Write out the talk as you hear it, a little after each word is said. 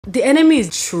The enemy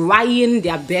is trying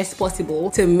their best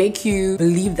possible to make you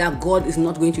believe that God is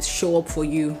not going to show up for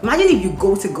you. Imagine if you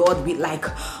go to God with like,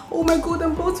 oh my God,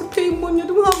 I'm about to pay money, I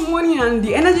don't have money, and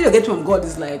the energy you get from God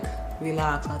is like,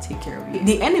 relax, I'll take care of you.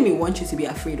 The enemy wants you to be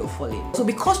afraid of falling. So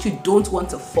because you don't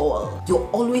want to fall, you're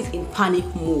always in panic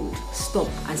mode. Stop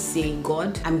and say,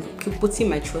 God, I'm putting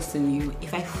my trust in you.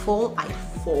 If I fall, I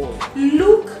fall.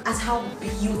 Look at how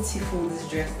beautiful this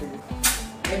dress is.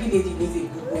 Every lady needs a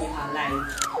good boy in her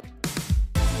life.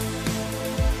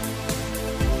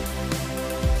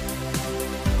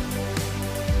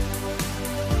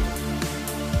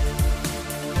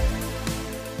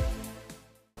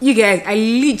 You guys, I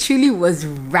literally was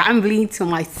rambling to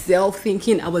myself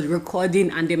thinking I was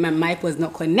recording and then my mic was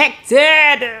not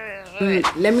connected.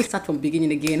 Let me start from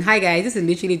beginning again. Hi guys, this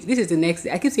is the next,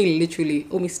 I keep saying literally.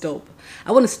 Oh me stop.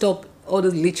 I want to stop all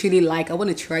those literally, like I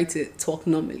want to try to talk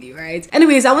normally, right?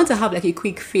 Anyways, I want to have like a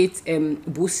quick faith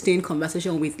boosting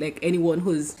conversation with like anyone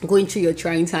who's going through your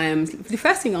trying times. The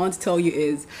first thing I want to tell you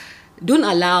is don't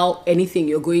allow anything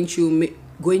you're going through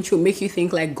make you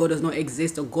think like God does not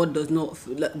exist or God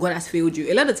has failed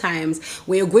you. A lot of times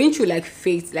when you're going through like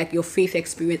faith, like your faith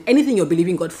experience, anything you're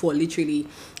believing God for literally,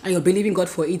 and you're believing God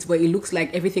for it, but it looks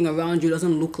like everything around you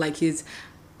doesn't look like his,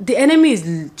 the enemy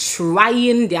is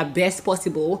trying their best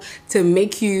possible to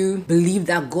make you believe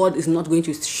that God is not going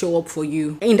to show up for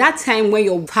you. In that time when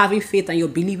you're having faith and you're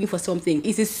believing for something,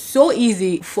 it is so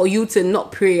easy for you to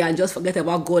not pray and just forget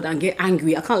about God and get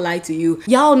angry. I can't lie to you.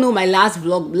 Y'all know my last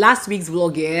week's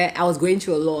vlog, yeah? I was going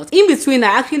through a lot. In between,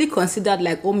 I actually considered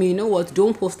like, oh, you know what?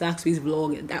 Don't post last week's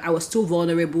vlog. I was too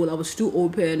vulnerable. I was too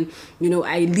open. You know,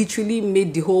 I literally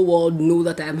made the whole world know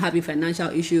that I'm having financial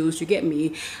issues. You get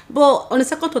me? But on the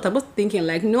second thought, I was thinking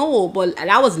like, no, but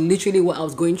that was literally what I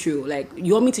was going through. Like,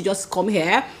 you want me to just come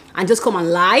here and just come and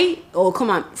lie or come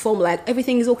and form like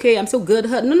everything is okay, I'm so good?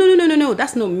 No,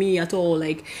 that's not me at all.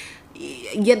 Like,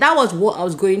 yeah, that was what I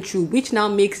was going through, which now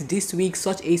makes this week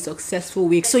such a successful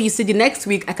week. So you see, the next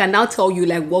week I can now tell you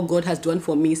like what God has done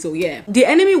for me. So yeah, the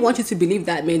enemy wants you to believe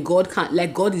that, man, God can't,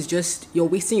 like, God is just, you're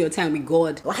wasting your time with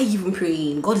God. Why are you even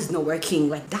praying? God is not working.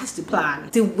 Like, that's the plan.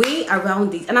 The way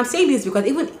around it, and I'm saying this because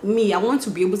even me, I want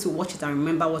to be able to watch it and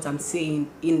remember what I'm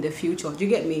saying in the future. Do you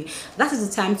get me? That is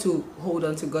the time to hold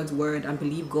on to God's word and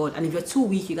believe God. And if you're too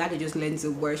weak, you gotta just learn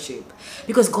to worship,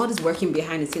 because God is working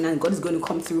behind the scene and God is going to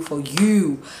come through for you.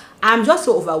 I'm just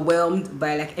so overwhelmed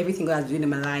by like everything God has doing in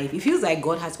my life. It feels like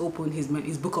God has opened his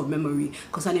book of memory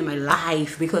concerning my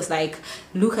life, because like,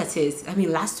 look at it. I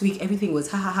mean, last week everything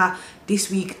was ha ha ha. This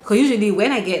week, because usually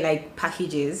when I get like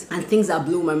packages and things that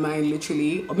blow my mind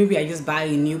literally, or maybe I just buy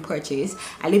a new purchase,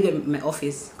 I leave them in my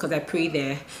office because I pray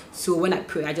there. So when I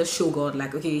pray, I just show God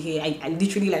like, okay, hey, I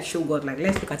literally like show God like,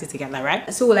 let's look at it together,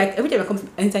 right? So like every time I come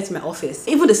inside to my office,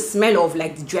 even the smell of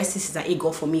like the dresses that it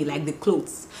got for me, like the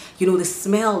clothes, you know, the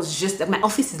smells, just like my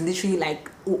office is literally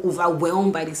like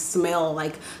overwhelmed by the smell.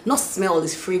 Like, not smell,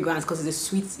 this fragrance, because it's a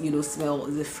sweet, you know, smell,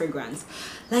 it's a fragrance.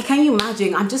 Like, can you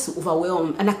imagine? I'm just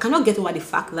overwhelmed, and I cannot get over the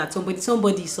fact that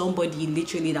somebody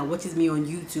literally that watches me on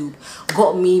YouTube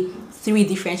got me 3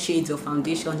 different shades of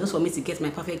foundation just for me to get my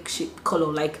perfect shade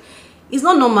color. Like, it's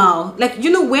not normal. Like,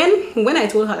 you know, when I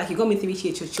told her like, you got me 3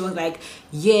 shades, she was like,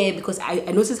 yeah, because I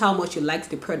noticed how much you liked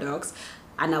the products.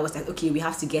 And I was like, okay, we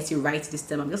have to get it right this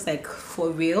time. I'm just like, for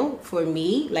real, for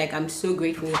me, like, I'm so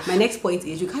grateful. My next point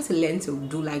is you have to learn to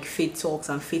do like faith talks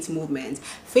and faith movements.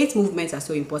 Faith movements are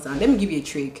so important. Let me give you a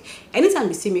trick. Anytime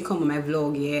you see me come on my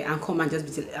vlog, yeah, and come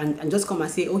and just come and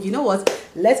say, oh, you know what?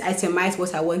 Let's itemize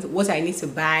what I want, what I need to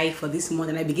buy for this month,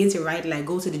 and I begin to write like,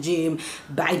 go to the gym,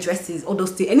 buy dresses, all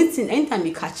those things. Anytime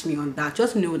you catch me on that,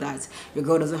 just know that your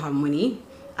girl doesn't have money.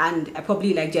 And I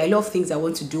probably like, there are a lot of things I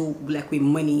want to do like with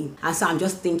money, and so I'm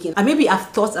just thinking, and maybe I've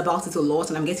thought about it a lot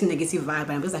and I'm getting negative vibe,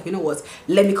 and I'm just like, you know what,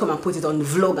 let me come and put it on the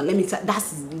vlog and let me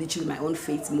that's literally my own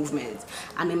faith movement.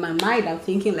 And in my mind I'm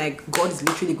thinking like, God is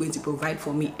literally going to provide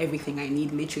for me everything I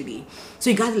need, literally.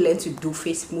 So you gotta learn to do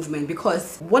faith movement,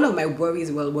 because one of my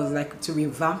worries was like to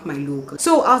revamp my look.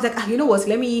 So I was like, you know what,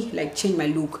 let me like change my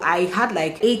look. I had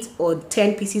like 8 or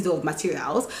 10 pieces of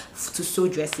materials to sew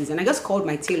dresses, and I just called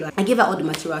my tailor. I gave her all the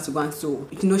materials to go and sew.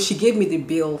 You know, she gave me the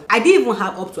bill. I didn't even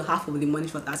have up to half of the money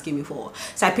she was asking me for,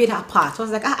 so I paid her part. So I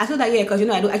was like, I told her, yeah, because you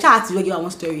know, I just had to give her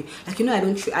one story. Like, you know, I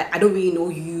don't really know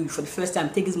you for the first time.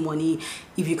 Take this money.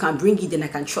 If you can bring it, then I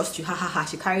can trust you. Ha ha ha.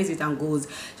 She carries it and goes.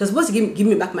 She was supposed to give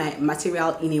me back my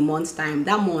material in a month's time.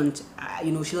 That month,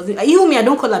 you know, she doesn't. Even me, I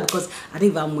don't call her because I don't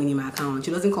even have money in my account.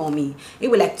 She doesn't call me. It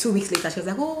was like 2 weeks later. She was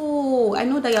like, oh, I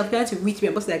know that you're planning to reach me.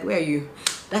 I was like, where are you?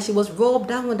 That she was robbed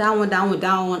down.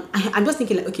 I'm just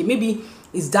thinking like, okay, maybe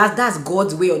is that's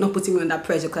God's way of not putting me under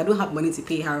pressure because I don't have money to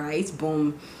pay her, right?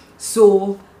 Boom.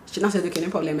 So she now said, okay, no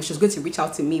problem. She's going to reach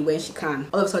out to me when she can.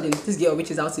 All of a sudden, this girl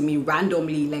reaches out to me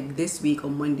randomly, like this week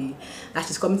on Monday, that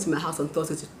she's coming to my house on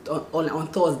Thursday. On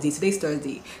Thursday, today's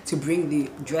Thursday, to bring the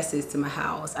dresses to my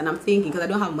house. And I'm thinking, because I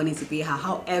don't have money to pay her.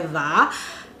 However,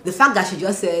 the fact that she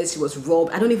just says she was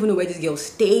robbed, I don't even know where this girl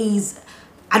stays.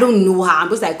 I don't know her. I'm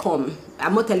just like, come.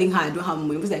 I'm not telling her I don't have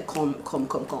money. I'm just like, come.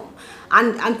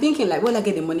 And I'm thinking like, where I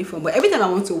get the money from? But every time I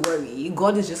want to worry,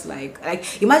 God is just like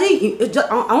imagine.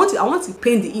 I want to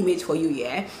paint the image for you.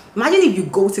 Yeah. Imagine if you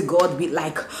go to God with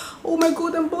like, oh my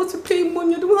God, I'm about to pay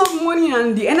money. I don't have money,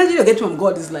 and the energy you get from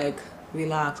God is like,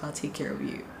 relax, I'll take care of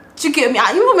you. You get me?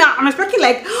 I'm expecting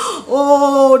like,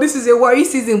 oh, this is a worry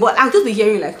season, but I'll just be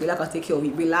hearing like, relax, I'll take care of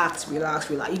you. Relax.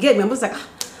 You get me? I'm just like,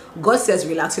 God says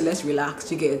relax, so let's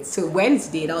relax. You get? So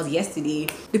Wednesday, that was yesterday,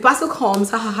 the pastor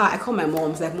comes, I call my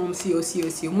mom's like, mom, see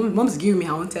you. Mom's giving me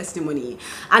her own testimony.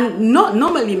 And not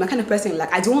normally my kind of person,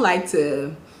 like I don't like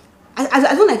to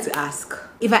ask.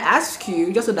 If I ask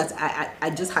you, just so that I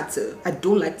just had to, I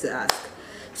don't like to ask.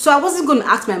 So I wasn't going to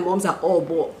ask my moms at all,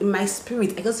 but in my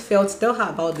spirit, I just felt, tell her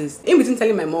about this. In between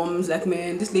telling my moms, like,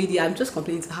 man, this lady, I'm just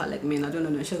complaining to her, like, man, I don't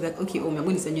know. She was like, okay, I'm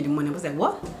going to send you the money. I was like,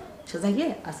 what? She was like,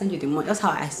 yeah, I'll send you the money. That's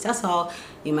how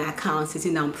in my account,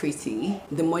 sitting down pretty,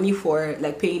 the money for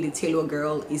like paying the tailor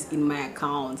girl is in my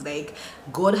account. Like,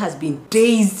 God has been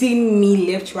dazing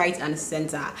me left, right, and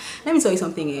center. Let me tell you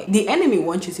something. The enemy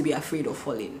wants you to be afraid of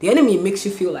falling. The enemy makes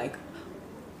you feel like,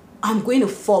 I'm going to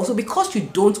fall. So because you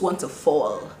don't want to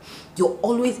fall, you're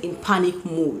always in panic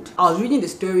mode. I was reading the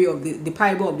story of the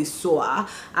parable of the sower,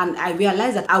 and I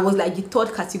realized that I was like the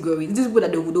third category. This is people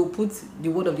that they'll put the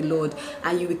word of the Lord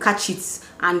and you will catch it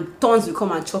and thorns will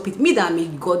come and chop it. Me that I'm a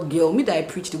God girl, me that I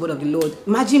preach the word of the Lord.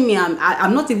 Imagine me,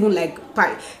 I'm not even like,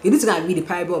 you need to go and read the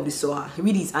parable of the sower.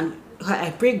 Read it, and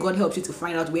I pray God helps you to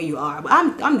find out where you are. But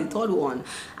I'm the third one.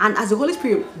 And as the Holy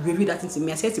Spirit revealed that into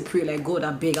me, I said to pray like, God,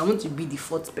 I beg, I want to be the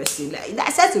fourth person. Like,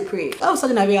 I said to pray. All of a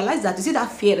sudden I realized that, you see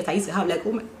that fear that I used to have, like,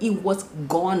 oh my, it was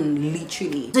gone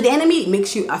literally. So the enemy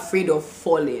makes you afraid of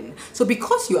falling. So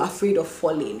because you're afraid of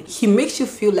falling, he makes you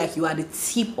feel like you are the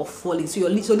tip of falling. So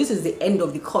this is the end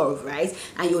of the curve, right?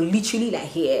 And you're literally like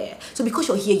here. So because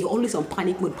you're here, you're always on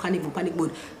panic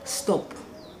mode. Stop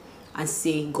and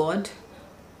say, God,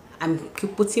 I'm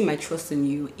putting my trust in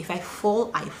you. If I fall,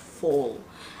 I fall.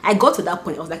 I got to that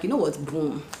point. I was like, you know what?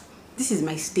 Boom. This is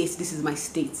my state.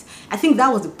 I think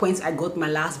that was the point I got my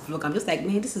last vlog. I'm just like,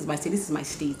 man, this is my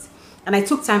state. And I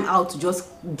took time out to just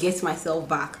get myself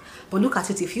back. But look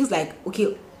at it. It feels like,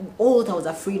 okay, all that I was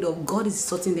afraid of, God is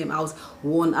sorting them out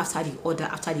one after the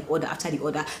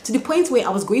other, to the point where I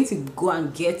was going to go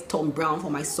and get Tom Brown for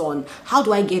my son. How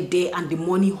do I get there? And the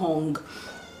money hung.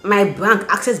 My bank,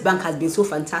 Access Bank, has been so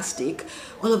fantastic.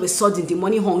 All of a sudden, the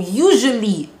money hung.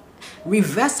 Usually,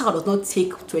 reversal does not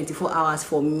take 24 hours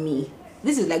for me.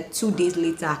 This is like 2 days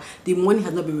later. The money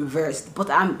has not been reversed, but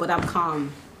I'm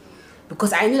calm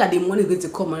because I know that the money is going to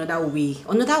come another way.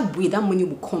 That money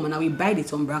will come, and I will buy the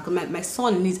Tom Brown. My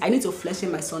son needs. I need to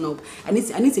freshen my son up. I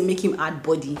need to make him add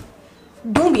body.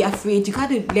 Don't be afraid. You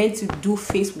gotta learn to do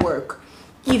face work.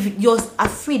 If you're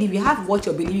afraid, if you have what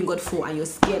you're believing God for and you're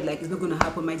scared like it's not going to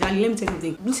happen, my darling, let me tell you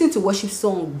something. Listen to worship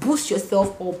song, boost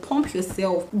yourself or pump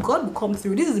yourself. God will come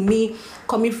through. This is me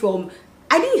coming from,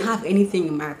 I didn't have anything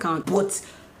in my account, but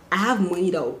I have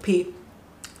money that will pay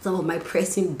some of my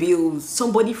pressing bills.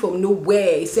 Somebody from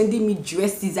nowhere is sending me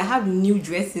dresses. I have new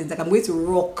dresses that I'm going to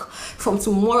rock. From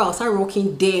tomorrow, I'll start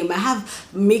rocking them. I have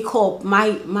makeup, my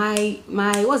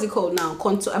what's it called now?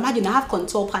 Contour. Imagine I have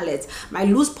contour palette. My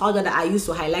loose powder that I use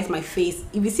to highlight my face.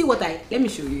 If you see what let me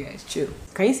show you guys. Chill.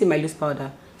 Can you see my loose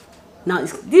powder? Now,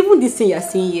 even this thing you're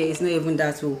seeing here is not even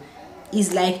that. So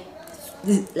it's like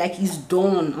it's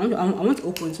done. I want to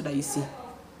open so that you see.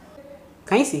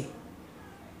 Can you see?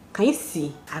 Can you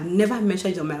see? I've never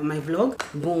mentioned it on my vlog.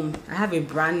 Boom. I have a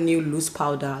brand new loose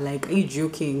powder. Like, are you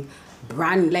joking?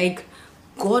 Brand, like,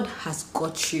 God has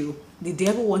got you. The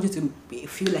devil wants you to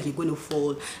feel like you're going to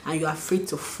fall and you're afraid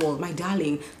to fall. My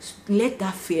darling, let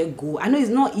that fear go. I know it's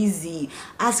not easy.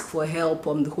 Ask for help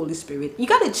from the Holy Spirit. You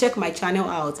got to check my channel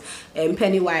out,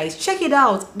 Pennywise. Check it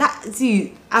out.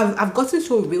 See, I've gotten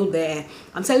so real there.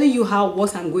 I'm telling you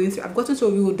what I'm going through. I've gotten so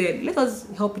real there. Let us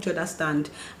help each other stand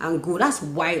and grow. That's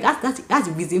why, that's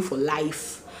the reason for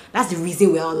life. That's the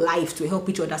reason we're alive, to help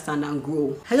each other stand and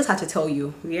grow. I just had to tell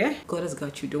you, yeah? God has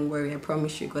got you. Don't worry. I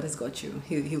promise you, God has got you.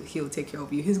 He'll take care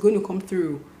of you. He's going to come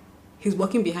through. He's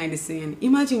walking behind the scene.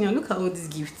 Imagine, look at all these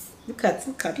gifts. Look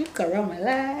around my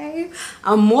life.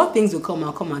 And more things will come.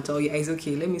 I'll come and tell you. It's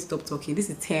okay. Let me stop talking.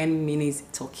 This is 10 minutes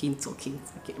talking. Okay,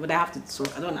 but I have to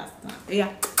talk. I don't understand.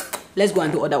 Yeah. Let's go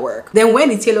and do other work. Then when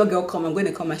the tailor girl come, I'm going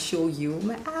to come and show you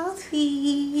my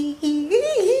outfit.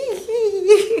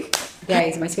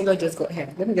 Guys, my tailor just got here.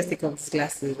 Let me just take off his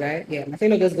glasses, right? Yeah, my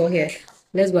tailor just got here.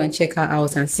 Let's go and check her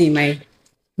out and see my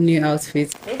new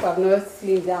outfit. I hope I've not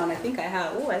slimmed down. I think I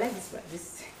have. Oh, I like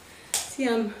this. See,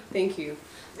 thank you.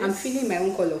 I'm feeling my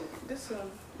own color. This is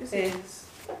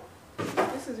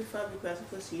the fabric we're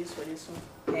supposed to use for this one.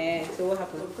 Yeah, so what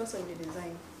happened? But because of the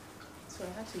design, so I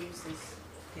had to use this.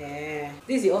 Yeah,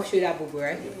 this is the off-shoulder boob,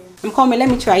 right? Yeah. I'm coming, let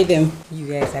me try them. You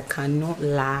guys, I cannot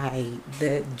lie.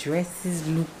 The dresses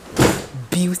look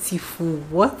beautiful.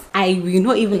 What? I will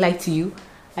not even lie to you.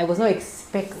 I was not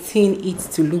expecting it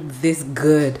to look this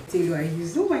good. I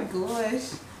used. Oh my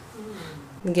gosh.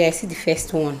 You guys, see the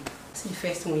first one. See the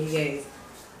first one, you guys.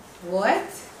 What?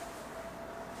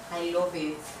 I love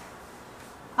it.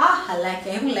 I like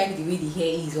it. I even like the way the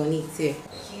hair is on it.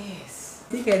 Yes.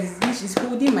 Look at this. She's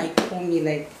holding my tummy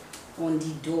like on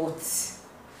the dots.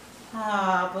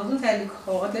 But don't I look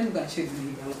hot? Let me go and show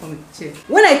you.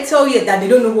 When I tell you that they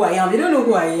don't know who I am, they don't know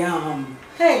who I am.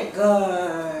 Hey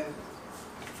God.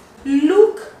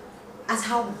 Look at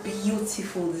how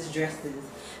beautiful this dress is.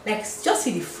 Like, just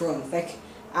see the front. Like,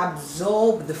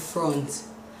 absorb the front.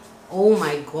 Oh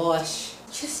my gosh.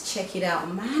 Just check it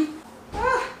out, man.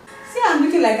 See, I'm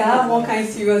looking like I have one kind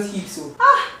of serious hips. So.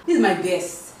 This is my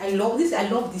best. I love this. I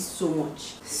love this so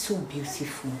much. So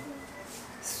beautiful.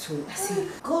 So, I say,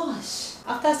 gosh.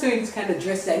 After sewing this kind of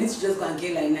dress, I need to just go and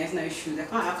get like nice shoes.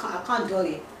 I can't do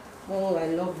it. Oh, I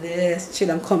love this.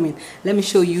 Chill, I'm coming. Let me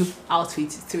show you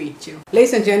outfit 3. Chill.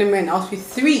 Ladies and gentlemen, outfit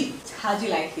 3. How do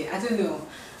you like it? I don't know.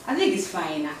 I think it's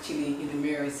fine actually. In the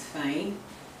mirror, it's fine.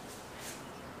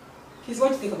 Kids, what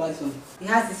do you think about this one? It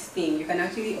has this thing. You can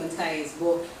actually untie it,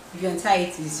 but if you untie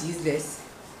it, it's useless.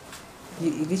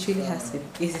 It literally has to.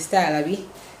 It's a style, Abby.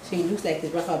 So it looks like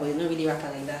it's rapper, but it's not really rapper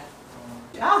like that.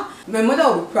 My mother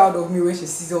will be proud of me when she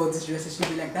sees all these dresses. She'll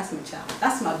be like, that's my child.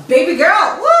 That's my baby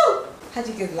girl. Woo! How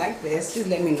do you guys like this? Please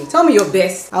let me know. Tell me your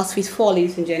best outfit 4,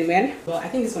 ladies and gentlemen. Well, I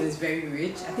think this one is very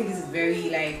rich. I think this is very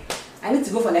like, I need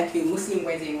to go for like a Muslim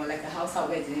wedding or like a Hausa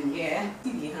wedding. Yeah.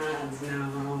 See the hands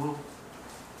now.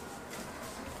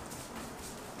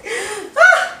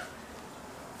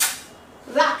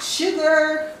 Black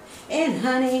sugar and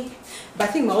honey. But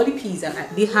I think my only piece,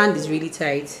 the hand is really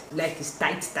tight. Like it's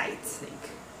tight. Like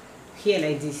here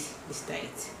like this, it's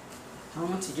tight. I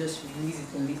want to just release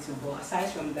it a little, but aside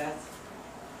from that,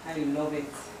 I love it.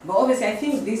 But obviously, I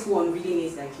think this one really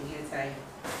needs like a hair tie.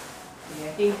 Yeah,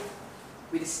 I think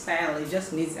with the style, it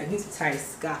just needs, I need to tie a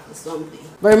scarf or something.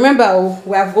 But remember,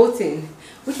 we are voting.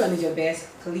 Which one is your best?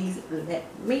 Please let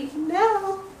me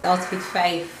know. Outfit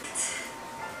 5.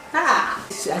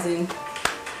 As in,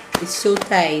 it's so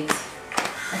tight.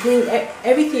 I think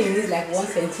everything is like 1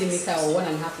 centimeter or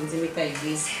 1.5 centimeter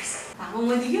again. I'm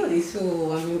with the girl,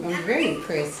 so I'm very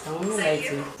impressed. I'm not like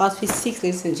to. Outfit 6,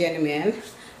 ladies and gentlemen.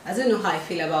 I don't know how I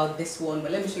feel about this one,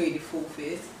 but let me show you the full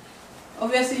fit.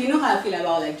 Obviously, you know how I feel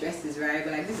about like dresses, right?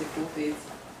 But like this is a full fit.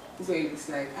 This is what it looks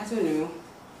like. I don't know.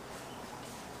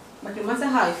 But no matter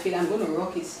how I feel, I'm gonna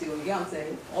rock it still. You get what I'm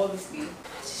saying? Obviously.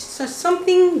 So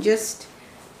something just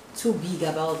too big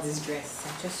about this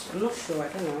dress. I'm not sure. I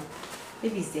don't know.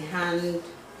 Maybe it's the hand.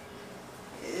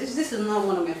 This is not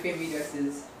one of my favorite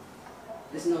dresses.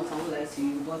 It's not, I won't lie to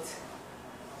you, but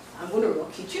I'm gonna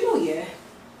rock it. You know, yeah.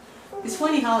 It's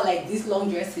funny how like these long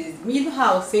dresses, you know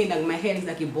how I was saying that my hair is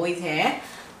like a boy's hair.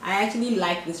 I actually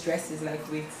like these dresses like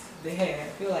with the hair. I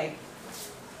feel like,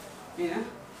 you know,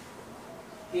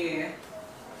 yeah.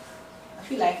 I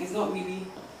feel like it's not really,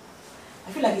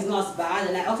 I feel like it's not as bad,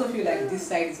 and I also feel like this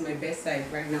side is my best side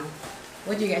right now.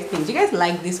 What do you guys think? Do you guys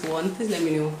like this one? Please let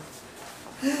me know.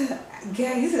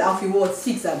 Guys, this is outfit what,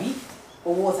 6, Abby?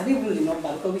 Or what? I don't even know the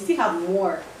number because we still have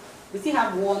more. We still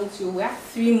have 1, 2, we have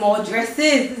 3 more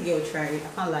dresses. This girl tried. I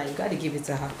can't lie, you gotta give it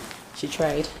to her. She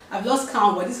tried. I've lost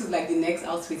count, but this is like the next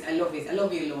outfit. I love it. I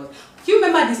love it a lot. Do you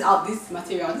remember this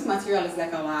material? This material is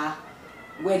like our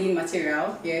wedding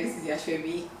material. Yeah, this is the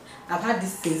ashwebi. I've had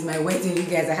this since my wedding, you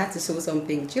guys. I had to sew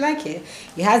something. Do you like it?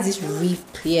 It has this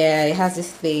rip. Yeah, it has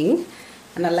this thing.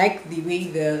 And I like the way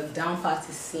the down part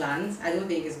is slant. I don't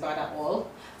think it's bad at all.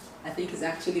 I think it's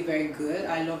actually very good.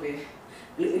 I love it.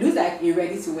 It looks like you're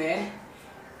ready to wear.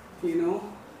 You know,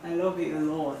 I love it a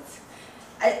lot.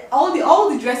 All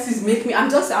the dresses make me. I'm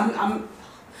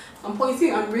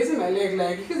pointing. I'm raising my leg.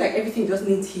 Like it feels like everything just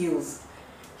needs heels.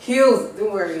 Heels.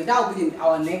 Don't worry. That will be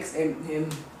our next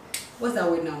What's that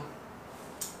word now?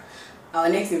 Our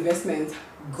next investment,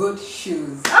 good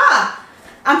shoes. Ah,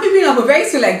 I'm picking up, but very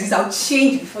soon like this, I'll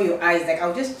change before your eyes. Like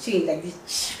I'll just change like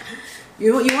this.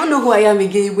 You won't know who I am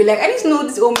again. You'll be like, I just know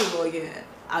this old me. Yeah,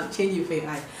 I'll change you for your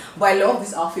eyes. But I love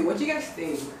this outfit. What do you guys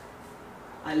think?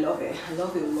 I love it. I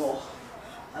love it a lot.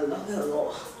 I love it a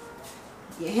lot.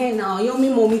 Yeah, now you me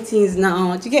mommy things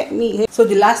now. Do you get me? So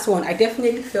the last one, I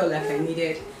definitely felt like I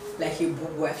needed like a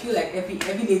boo-boo. I feel like every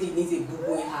lady needs a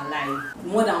boo-boo in her life.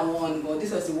 More than one, but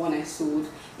this was the one I sold.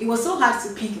 It was so hard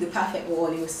to pick the perfect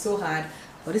one. It was so hard.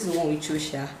 But this is the one we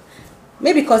chose, yeah.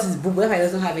 Maybe because it's boo-boo, if it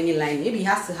doesn't have any line. Maybe it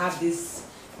has to have this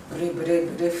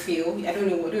feel. I don't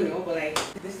know, but like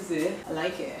this is it. I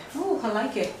like it. Oh, I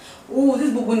like it. Oh,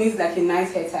 this boo-boo needs like a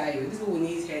nice hair tie. This boo-boo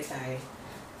needs hair tie.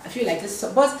 I feel like this,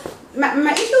 but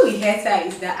my issue with hair tie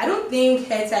is that I don't think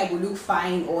hair tie will look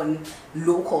fine on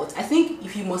low cut. I think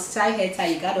if you must tie hair tie,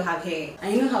 you gotta have hair.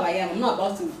 And you know how I am. I'm not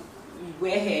about to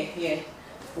wear hair. Yeah.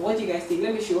 But what do you guys think?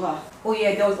 Let me show her. Oh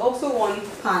yeah, there was also one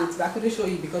pant, but I couldn't show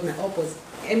you because my up was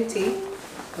empty.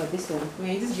 But this one,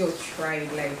 man, this girl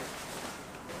tried. Like,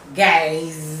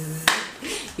 guys,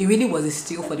 it really was a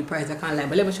steal for the price. I can't lie.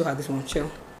 But let me show her this one. Chill.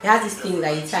 It has this thing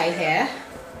that you tie hair.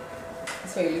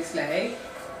 That's what it looks like.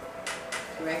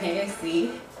 Right, can you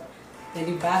see? Then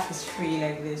the back is free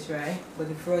like this, right? But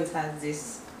the front has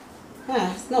this.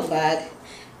 It's not bad.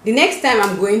 The next time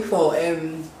I'm going for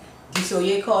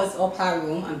XoXo's upper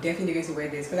room, I'm definitely going to wear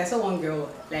this because I saw one girl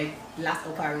like last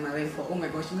upper room I went for. Oh my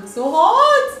gosh, she looks so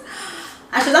hot.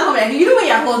 And she was like, you know when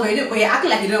you're hot, but you're acting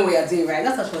like you don't know what you're doing, right?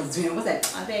 That's what she was doing. I was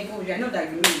like, I beg you, I know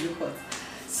that you know you look hot.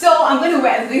 So I'm going to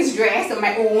wear this dress on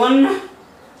my own.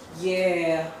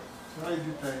 Yeah. How do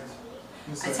you tie it?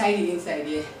 I tied it inside,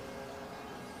 yeah.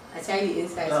 I tied it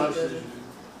inside so it doesn't.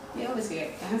 Yeah, obviously, I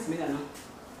have to make that now.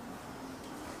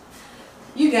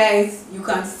 You guys, you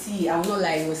can see, I'm not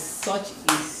lying, it was such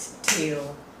a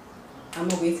steal. I'm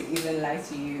not going to even lie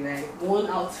to you. Like, one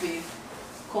outfit,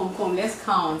 come, let's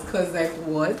count, because, like,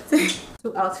 what?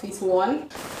 2 outfits, 1.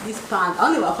 This pant, I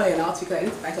don't know if I'll call it an outfit because I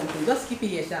need to buy something. Just keep it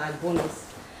here, as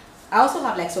bonus. I also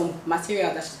have, like, some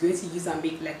material that she's going to use and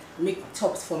make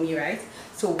tops for me, right?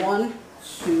 So 1,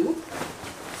 2,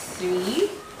 3,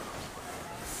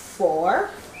 4,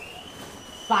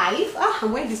 5.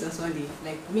 I'm wearing this on Sunday.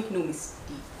 Like, make no mistake.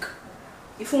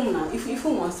 If you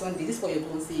on Sunday, this is what you're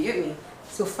going to see. You get me?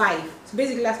 So 5. So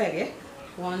basically that's 5, yeah?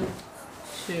 1,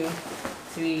 2,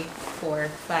 3, 4,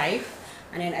 5.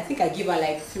 And then I think I give her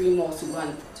like 3 more to go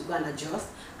and adjust.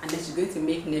 And then she's going to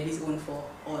make Nebby's own for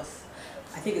us.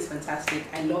 I think it's fantastic.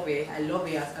 I love it. I love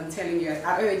it. I'm telling you,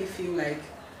 I already feel like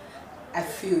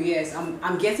yes,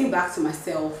 I'm getting back to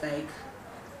myself. Like,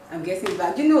 I'm getting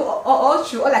back. You know, all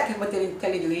true. All I kept on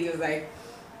telling the lady was like,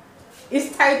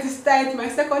 it's tight. My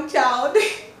second child.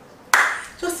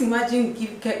 Just imagine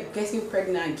getting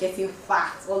pregnant and getting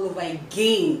fat all over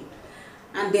again,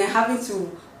 and then having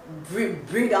to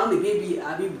bring down the baby,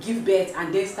 give birth,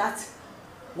 and then start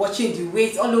watching the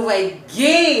weight all over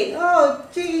again. Oh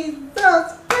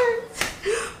Jesus!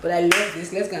 But I love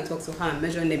this. Let's go and talk to her and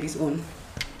measure Nebby's own.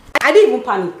 I didn't even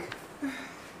panic.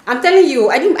 I'm telling you,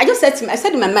 I just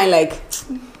said in my mind like,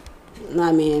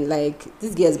 nah man, like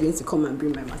this girl is going to come and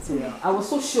bring my material. I was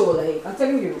so sure, like I'm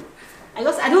telling you. I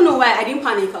don't know why I didn't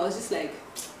panic. I was just like,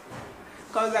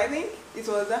 because I think it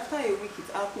was after a week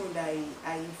it happened that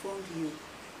I informed you.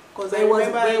 Because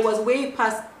it was way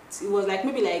past. It was like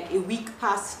maybe like a week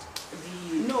past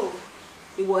the. No,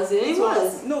 it wasn't. It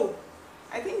was no.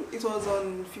 I think it was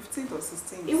on 15th or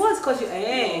 16th. It was because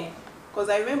you. Because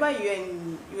I remember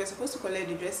you were supposed to collect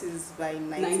the dresses by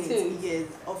 19th. Yes,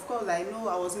 of course. I know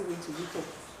I wasn't going to meet up,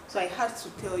 so I had to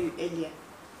tell you earlier.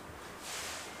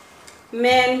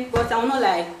 Man, but I will not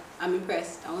lie. I'm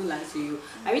impressed. I won't lie to you.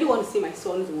 I really want to see my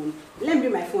son's one. Let me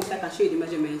bring my phone so I can show you the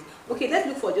measurements. Okay, let's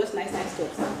look for just nice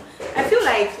tops. I feel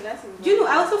like, do you know,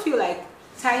 I also feel like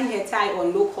tying hair tie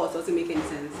on low cut doesn't make any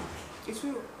sense. It's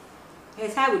real. Hair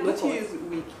tie with low cut. Don't you use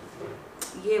wig?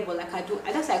 Yeah, but like I do,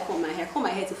 that's why I cut my hair. I cut my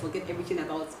hair to forget everything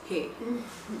about hair.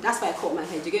 That's why I cut my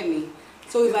hair. Do you get me?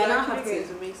 So if I now have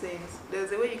to make sense,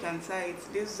 there's a way you can tie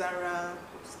it. This Zara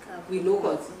scarf with low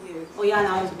cut. Yes. Oh yeah,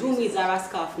 now do me Zara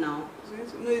scarf now.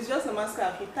 No, it's just a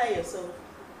scarf. You tie yourself.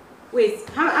 Wait,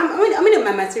 how many of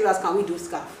my materials can we do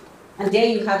scarf? And there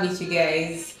you have it, you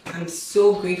guys. I'm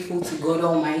so grateful to God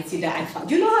Almighty that I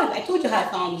found. You know, I told you how I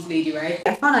found this lady, right?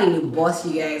 I found her in the bus,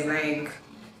 you guys. Like,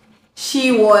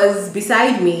 she was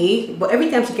beside me, but every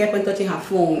time she kept on touching her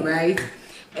phone, right?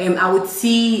 I would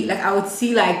see like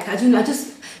I don't know,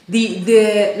 just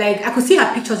the like I could see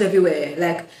her pictures everywhere.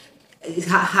 Like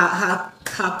Her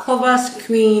cover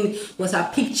screen was her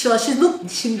picture.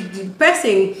 The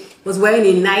person was wearing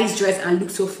a nice dress and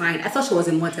looked so fine. I thought she was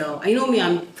a model. I know me,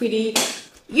 I'm pretty,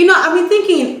 I've been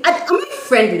thinking, am I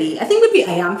friendly? I think maybe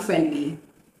I am friendly.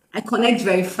 I connect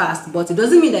very fast, but it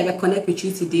doesn't mean that if I connect with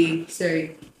you today,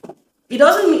 sorry. It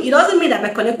doesn't mean that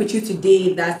if I connect with you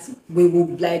today that we will,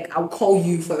 like, I'll call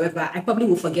you forever. I probably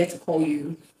will forget to call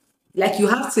you. Like, you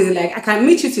have to, like, I can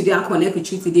meet you today and connect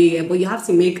with you today, yeah, but you have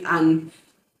to make an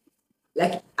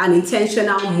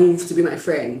intentional move to be my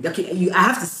friend. Like, I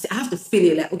have to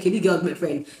feel it, like, okay, this girl's my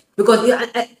friend,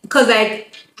 because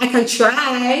like, I can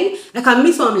try, I can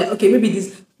meet someone, like, okay, maybe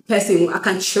this person, I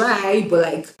can try, but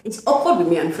like, it's awkward with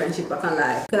me and friendship, I can't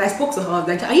lie. Because I spoke to her, I was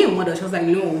like, are you a model? She was like,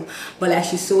 no, but like,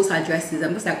 she sews her dresses.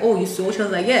 I'm just like, oh, you sew? She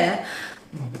was like, yeah.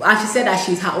 And she said that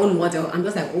she's her own model. I'm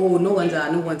just like, oh, no wonder,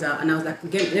 no wonder. And I was like,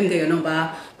 let me get your number.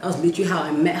 That was literally how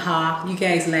I met her. You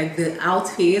guys, like, the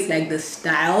outfits, like the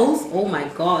styles. Oh my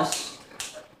gosh.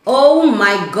 Oh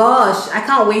my gosh. I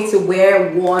can't wait to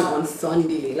wear one on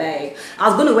Sunday. Like, I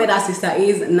was gonna wear that Sister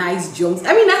A's nice jumps.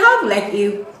 I mean, I have like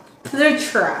a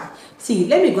plethora. See,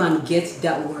 let me go and get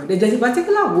that word. There's a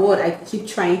particular word I keep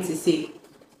trying to say.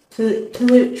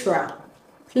 Plethora.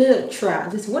 Plethora.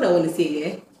 This is what I want to say,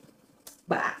 yeah?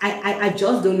 But I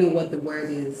just don't know what the word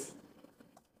is.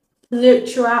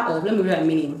 Plethora of, let me read the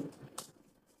meaning.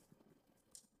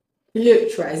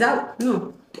 Plethora, is that,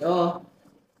 no,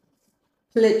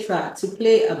 plethora, to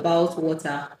play about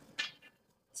water,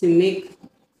 to make,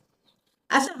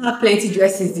 I still have plenty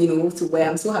dresses, to wear.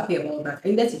 I'm so happy about that. I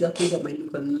needed to just pick up my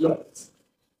look a lot.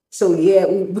 So yeah,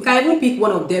 we can even pick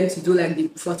one of them to do like the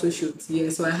photo shoot. Yeah,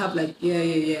 so I have like,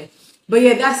 yeah. But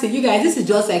yeah, that's it, you guys. This is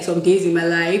just like some days in my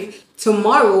life.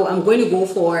 Tomorrow I'm going to go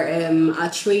for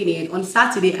a training. On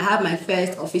Saturday I have my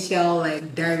first official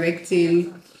like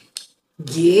directing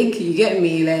gig. You get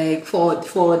me? Like for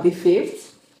the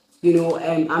 5th.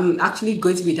 I'm actually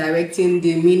going to be directing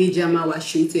the mini drama we're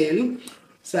shooting.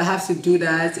 So I have to do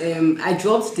that. I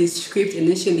dropped the script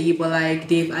initially, but like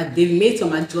they've made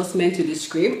some adjustment to the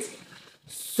script.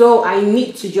 So I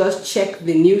need to just check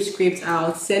the new script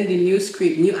out, send the new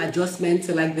script, new adjustment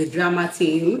to like the drama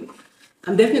team.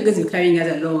 I'm definitely going to be carrying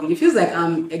that along. It feels like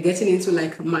I'm getting into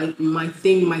like my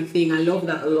thing. I love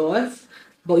that a lot.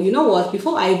 But you know what?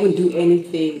 Before I even do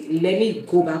anything, let me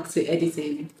go back to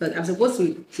editing, because I'm supposed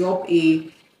to drop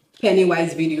a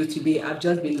Pennywise video today. I've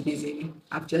just been busy.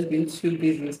 I've just been too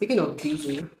busy. Speaking of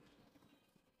busy.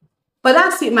 But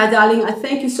that's it, my darling. I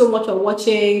thank you so much for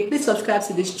watching. Please subscribe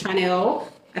to this channel.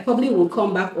 I probably will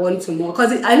come back on tomorrow,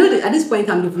 because I know that at this point in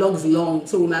time the vlog's long,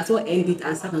 so we might as well end it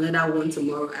and start another one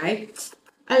tomorrow, right?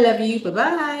 I love you. Bye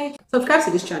bye. Subscribe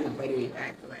to this channel, by the way.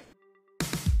 Right?